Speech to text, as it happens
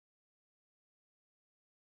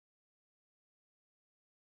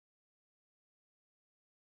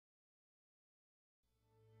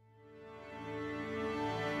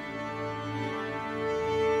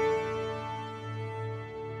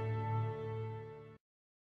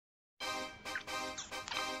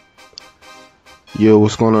Yo,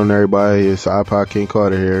 what's going on, everybody? It's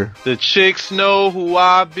iPodKingCarter here. The chicks know who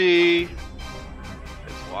I be.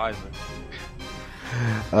 It's Wyza.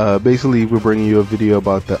 Basically, we're bringing you a video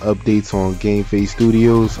about the updates on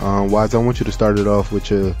GameFaceStudios. Wyza, I want you to start it off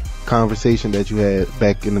with your conversation that you had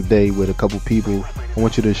back in the day with a couple people. I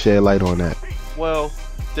want you to shed light on that. Well,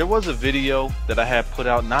 there was a video that I had put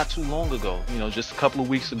out not too long ago, just a couple of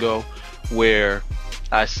weeks ago, where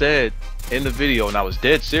I said in the video, and I was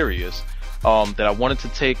dead serious, that I wanted to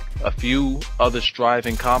take a few other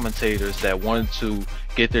striving commentators that wanted to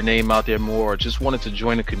get their name out there more, or just wanted to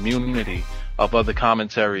join a community of other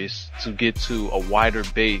commentaries to get to a wider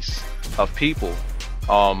base of people.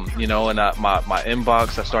 And my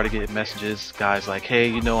inbox, I started getting messages, guys like,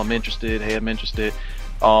 hey, I'm interested, I'm interested.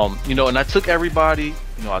 And I took everybody,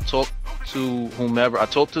 I talked to whomever, I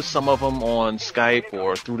talked to some of them on Skype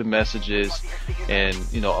or through the messages, and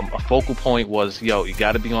a focal point was, you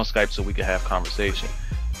got to be on Skype so we can have conversation.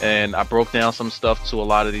 And I broke down some stuff to a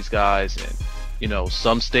lot of these guys, and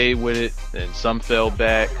some stayed with it and some fell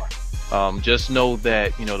back. Just know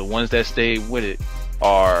that the ones that stayed with it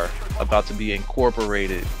are about to be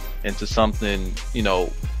incorporated into something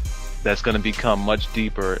that's going to become much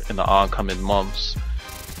deeper in the oncoming months,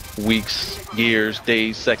 weeks, years,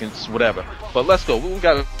 days, seconds, whatever. But let's go. What we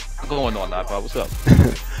got going on, iPod? What's up?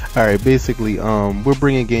 All right, basically, we're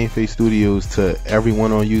bringing GameFaceStudios to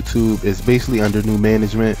everyone on YouTube. It's basically under new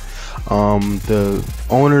management. The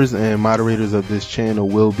owners and moderators of this channel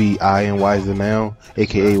will be I and WyzaNow,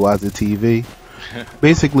 aka WyzaTV.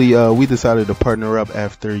 Basically, we decided to partner up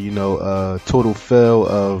after total fail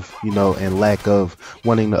of and lack of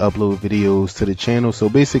wanting to upload videos to the channel. So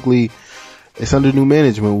basically, it's under new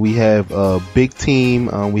management. We have a big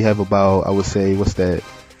team. We have about, I would say,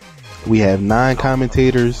 we have 9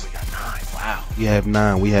 commentators. Wow. We have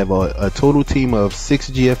 9. We have a total team of 6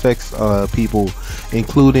 GFX people,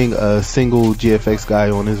 including a single GFX guy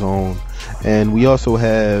on his own. And we also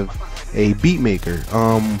have a beat maker.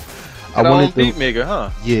 Beat maker, huh?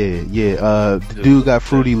 Yeah. The dude got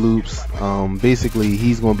Fruity Loops. Basically,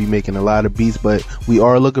 he's gonna be making a lot of beats, but we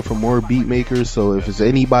are looking for more beat makers. So if there's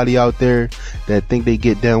anybody out there that think they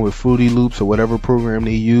get down with Fruity Loops or whatever program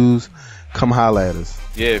they use, come holla at us.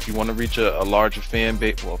 Yeah, if you want to reach a larger fan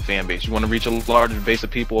base, you want to reach a larger base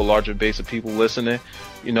of people, listening,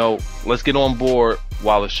 let's get on board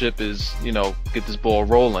while the ship is, get this ball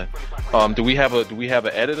rolling. Do we have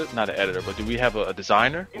an editor? Not an editor, but do we have a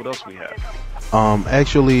designer? What else we have?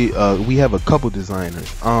 Actually, we have a couple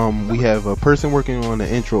designers. We have a person working on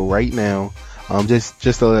the intro right now. Just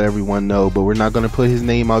to let everyone know, but we're not gonna put his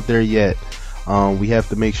name out there yet. We have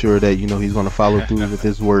to make sure that he's gonna follow through with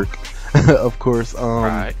his work. Of course.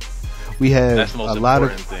 Right. We have that's the most a lot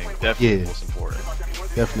of thing. Definitely the most important.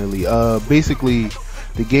 Definitely. Basically,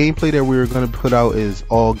 the gameplay that we're gonna put out is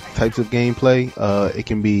all types of gameplay. It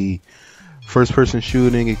can be first-person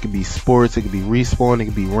shooting, it could be sports, it could be respawn, it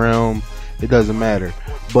could be realm. It doesn't matter.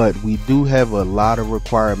 But we do have a lot of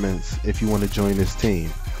requirements if you want to join this team.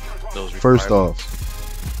 First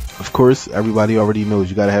off, of course, everybody already knows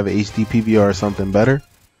you gotta have an HD PVR or something better.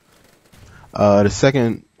 The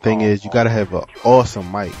second thing is you gotta have an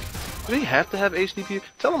awesome mic. Do they have to have HD PVR?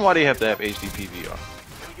 Tell them why they have to have HD PVR.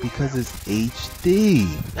 Because it's HD.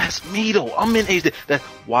 That's me though. I'm in HD. That's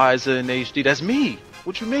Wyza in HD. That's me.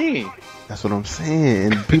 What you mean? That's what I'm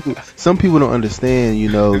saying. And some people don't understand.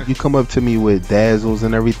 You come up to me with dazzles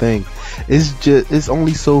and everything. It's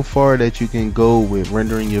only so far that you can go with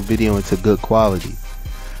rendering your video into good quality.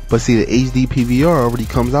 But see, the HD PVR already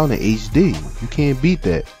comes out in HD. You can't beat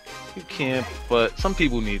that. You can't, but some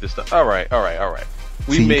people need this stuff. All right.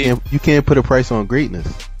 You can't put a price on greatness.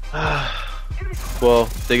 Well,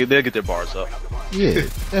 they'll get their bars up. Yeah,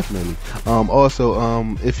 definitely.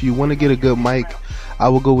 Also, if you want to get a good mic, I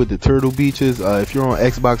will go with the Turtle Beaches. If you're on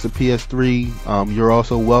Xbox or PS3, you're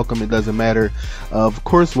also welcome. It doesn't matter. Of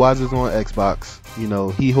course, Wyza's on Xbox.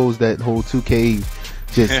 He holds that whole 2K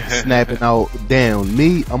just snapping out down.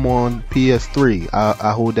 Me, I'm on PS3.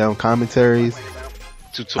 I hold down commentaries.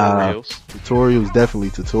 Tutorials, definitely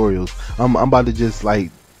tutorials. I'm about to just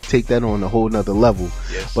take that on a whole nother level.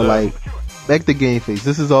 Yes, but back to GameFace.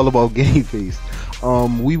 This is all about GameFace.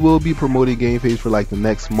 We will be promoting GameFace for the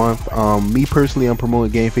next month. Me personally, I'm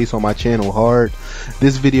promoting GameFace on my channel hard.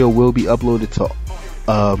 This video will be uploaded to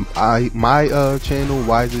my channel,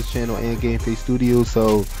 Wyza's channel, and GameFaceStudios,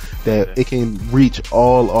 so that it can reach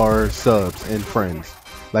all our subs and friends.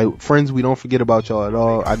 Friends, we don't forget about y'all at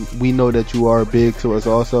all. We know that you are big to us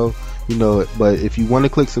also, but if you want to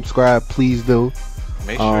click subscribe, please do.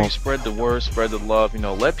 Make sure you spread the word, spread the love,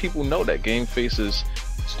 let people know that GameFace is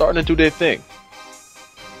starting to do their thing.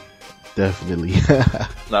 Definitely.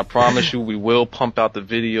 And I promise you, we will pump out the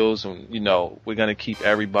videos, and we're gonna keep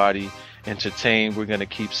everybody entertained. We're gonna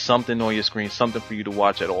keep something on your screen, something for you to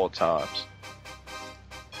watch at all times.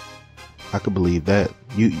 I could believe that.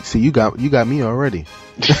 You got me already.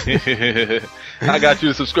 I got you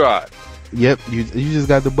to subscribe. Yep, you just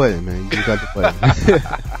got the button, man. You just got the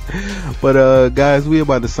button. But guys, we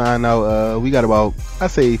about to sign out. We got about, I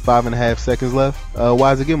say, 5.5 seconds left.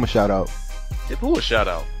 Wyza, give him a shout out. Give who a shout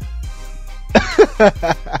out?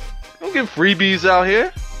 Don't give freebies out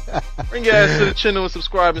here. Bring your ass to the channel and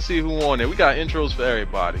subscribe and see who on there. We got intros for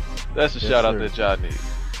everybody. That's the shout out that y'all need.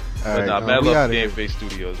 But man, I love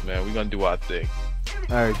GameFaceStudios, man. We're gonna do our thing.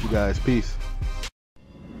 Alright, you guys. Peace.